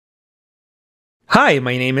Hi,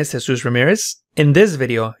 my name is Jesus Ramirez. In this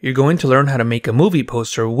video, you're going to learn how to make a movie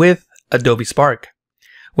poster with Adobe Spark.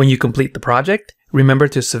 When you complete the project, remember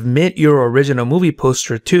to submit your original movie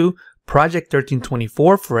poster to Project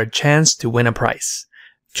 1324 for a chance to win a prize.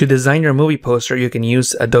 To design your movie poster, you can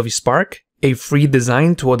use Adobe Spark, a free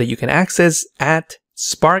design tool that you can access at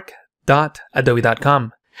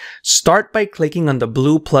spark.adobe.com. Start by clicking on the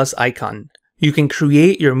blue plus icon. You can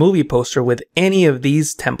create your movie poster with any of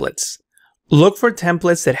these templates. Look for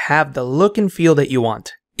templates that have the look and feel that you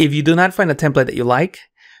want. If you do not find a template that you like,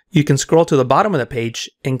 you can scroll to the bottom of the page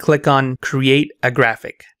and click on Create a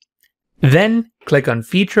Graphic. Then click on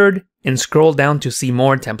Featured and scroll down to see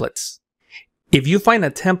more templates. If you find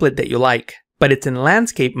a template that you like, but it's in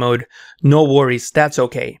landscape mode, no worries, that's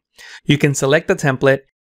okay. You can select the template,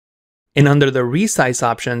 and under the resize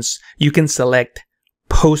options, you can select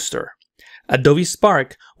Poster. Adobe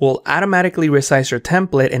Spark will automatically resize your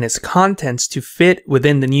template and its contents to fit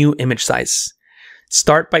within the new image size.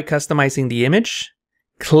 Start by customizing the image.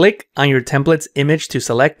 Click on your template's image to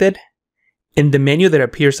select it. In the menu that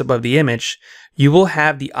appears above the image, you will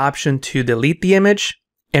have the option to delete the image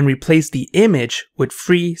and replace the image with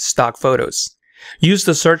free stock photos. Use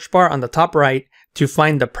the search bar on the top right to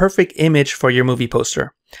find the perfect image for your movie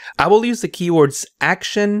poster. I will use the keywords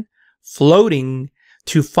action, floating,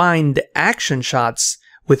 to find action shots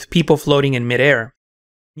with people floating in midair.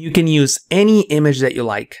 You can use any image that you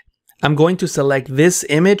like. I'm going to select this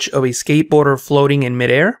image of a skateboarder floating in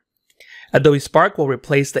midair. Adobe Spark will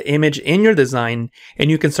replace the image in your design and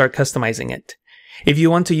you can start customizing it. If you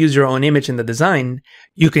want to use your own image in the design,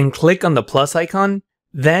 you can click on the plus icon,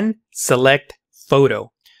 then select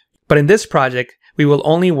Photo. But in this project, we will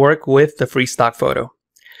only work with the free stock photo.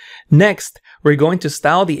 Next, we're going to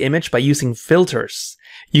style the image by using filters.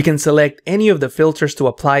 You can select any of the filters to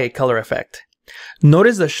apply a color effect.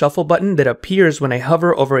 Notice the shuffle button that appears when I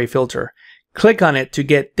hover over a filter. Click on it to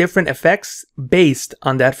get different effects based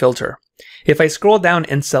on that filter. If I scroll down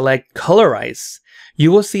and select Colorize,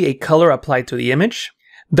 you will see a color applied to the image.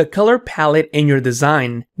 The color palette in your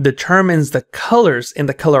design determines the colors in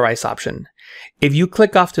the Colorize option. If you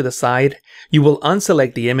click off to the side, you will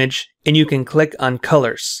unselect the image and you can click on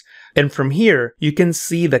Colors. And from here, you can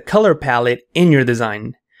see the color palette in your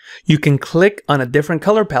design. You can click on a different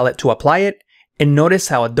color palette to apply it and notice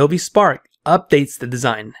how Adobe Spark updates the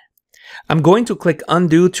design. I'm going to click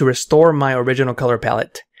Undo to restore my original color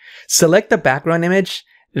palette. Select the background image,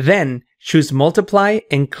 then choose Multiply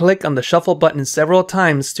and click on the shuffle button several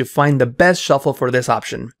times to find the best shuffle for this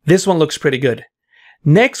option. This one looks pretty good.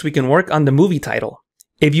 Next, we can work on the movie title.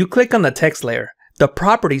 If you click on the text layer, the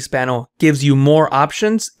Properties panel gives you more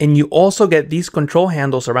options and you also get these control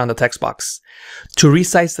handles around the text box. To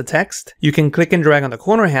resize the text, you can click and drag on the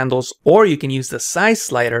corner handles or you can use the size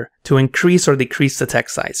slider to increase or decrease the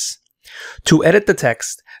text size. To edit the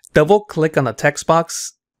text, double click on the text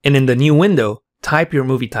box and in the new window, type your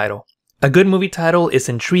movie title. A good movie title is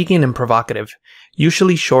intriguing and provocative.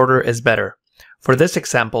 Usually shorter is better. For this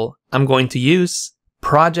example, I'm going to use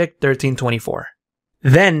Project 1324.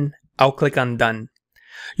 Then I'll click on Done.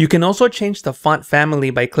 You can also change the font family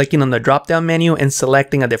by clicking on the drop-down menu and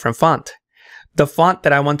selecting a different font. The font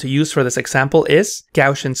that I want to use for this example is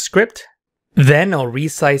Gaussian Script. Then I'll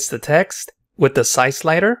resize the text with the size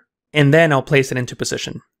slider, and then I'll place it into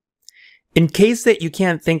position. In case that you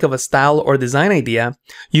can't think of a style or design idea,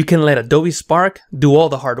 you can let Adobe Spark do all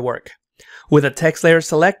the hard work. With the text layer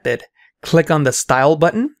selected, click on the Style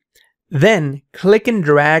button, then click and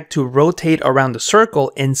drag to rotate around the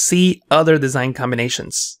circle and see other design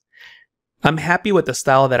combinations. I'm happy with the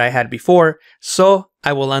style that I had before, so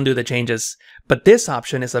I will undo the changes, but this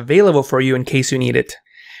option is available for you in case you need it.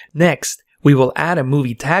 Next, we will add a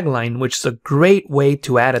movie tagline, which is a great way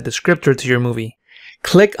to add a descriptor to your movie.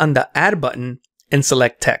 Click on the Add button and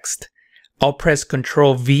select Text. I'll press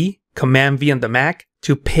Ctrl V, Command V on the Mac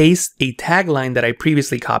to paste a tagline that I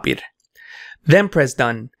previously copied. Then press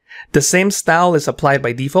Done. The same style is applied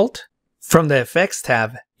by default. From the Effects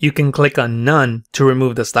tab, you can click on None to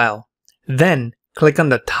remove the style. Then, click on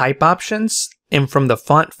the Type options, and from the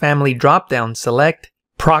Font Family dropdown, select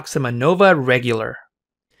Proxima Nova Regular.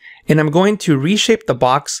 And I'm going to reshape the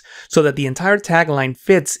box so that the entire tagline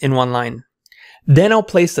fits in one line. Then I'll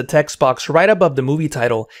place the text box right above the movie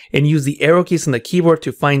title and use the arrow keys on the keyboard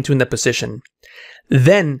to fine-tune the position.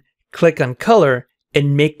 Then, click on Color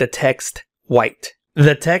and make the text white.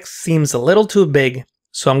 The text seems a little too big,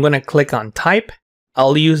 so I'm going to click on Type.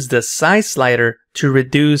 I'll use the size slider to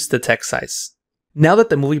reduce the text size. Now that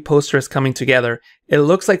the movie poster is coming together, it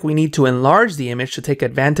looks like we need to enlarge the image to take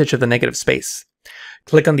advantage of the negative space.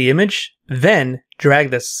 Click on the image, then drag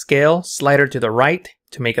the scale slider to the right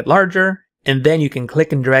to make it larger, and then you can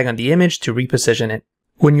click and drag on the image to reposition it.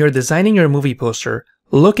 When you're designing your movie poster,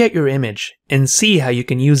 look at your image and see how you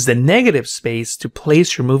can use the negative space to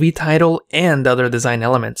place your movie title and other design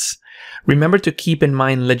elements. Remember to keep in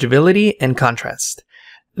mind legibility and contrast.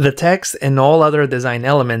 The text and all other design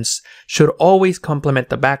elements should always complement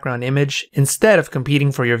the background image instead of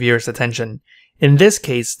competing for your viewer's attention. In this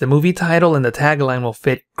case, the movie title and the tagline will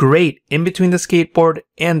fit great in between the skateboard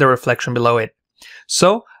and the reflection below it.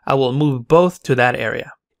 So I will move both to that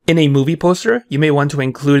area. In a movie poster, you may want to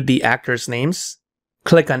include the actors' names.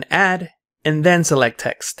 Click on Add, and then select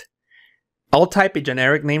Text. I'll type a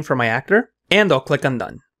generic name for my actor, and I'll click on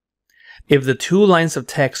Done. If the two lines of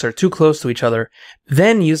text are too close to each other,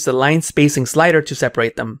 then use the line spacing slider to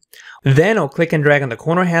separate them. Then I'll click and drag on the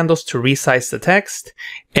corner handles to resize the text,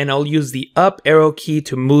 and I'll use the up arrow key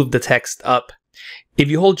to move the text up. If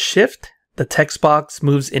you hold Shift, the text box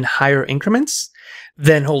moves in higher increments.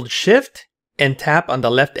 Then hold Shift and tap on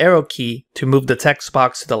the left arrow key to move the text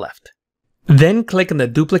box to the left. Then click on the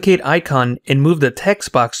duplicate icon and move the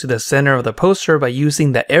text box to the center of the poster by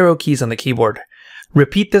using the arrow keys on the keyboard.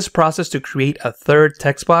 Repeat this process to create a third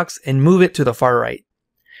text box and move it to the far right.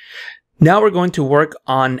 Now we're going to work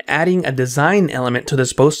on adding a design element to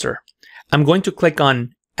this poster. I'm going to click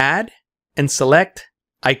on Add and select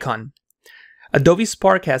Icon. Adobe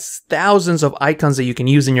Spark has thousands of icons that you can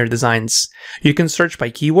use in your designs. You can search by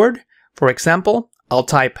keyword. For example, I'll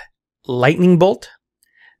type lightning bolt.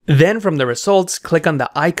 Then from the results, click on the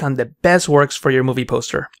icon that best works for your movie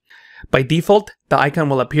poster. By default, the icon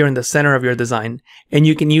will appear in the center of your design, and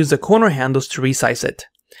you can use the corner handles to resize it.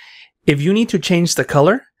 If you need to change the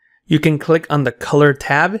color, you can click on the Color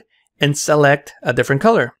tab and select a different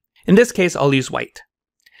color. In this case, I'll use white.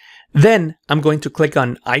 Then I'm going to click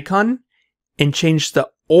on Icon and change the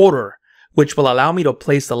order, which will allow me to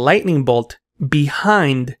place the lightning bolt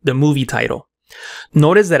behind the movie title.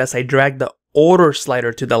 Notice that as I drag the order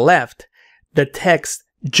slider to the left, the text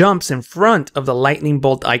jumps in front of the lightning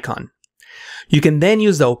bolt icon. You can then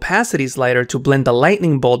use the opacity slider to blend the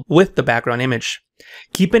lightning bolt with the background image.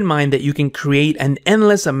 Keep in mind that you can create an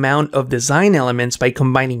endless amount of design elements by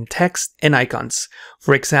combining text and icons.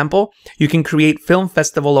 For example, you can create film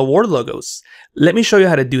festival award logos. Let me show you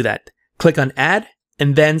how to do that. Click on Add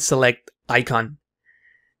and then select Icon.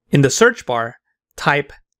 In the search bar,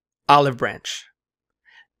 type olive branch.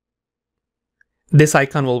 This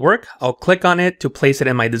icon will work. I'll click on it to place it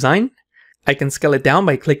in my design. I can scale it down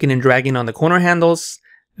by clicking and dragging on the corner handles.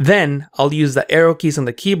 Then I'll use the arrow keys on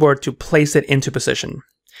the keyboard to place it into position.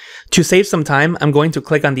 To save some time, I'm going to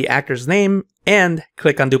click on the actor's name and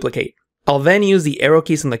click on Duplicate. I'll then use the arrow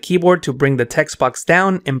keys on the keyboard to bring the text box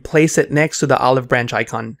down and place it next to the olive branch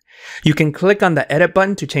icon. You can click on the Edit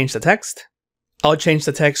button to change the text. I'll change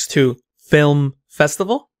the text to Film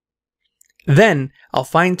Festival. Then I'll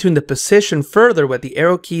fine-tune the position further with the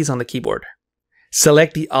arrow keys on the keyboard.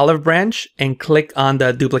 Select the olive branch and click on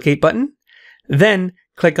the Duplicate button. Then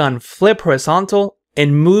click on Flip Horizontal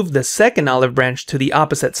and move the second olive branch to the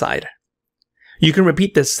opposite side. You can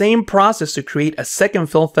repeat the same process to create a second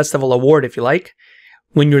film festival award if you like.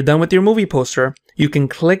 When you're done with your movie poster, you can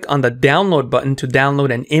click on the Download button to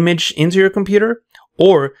download an image into your computer,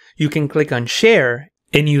 or you can click on Share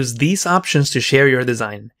and use these options to share your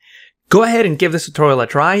design. Go ahead and give this tutorial a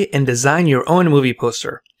try and design your own movie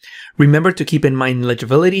poster. Remember to keep in mind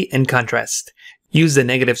legibility and contrast. Use the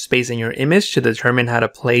negative space in your image to determine how to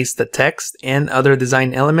place the text and other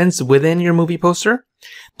design elements within your movie poster.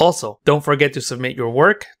 Also, don't forget to submit your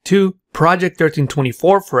work to Project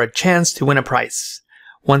 1324 for a chance to win a prize.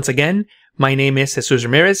 Once again, my name is Jesus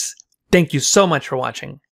Ramirez. Thank you so much for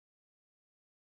watching.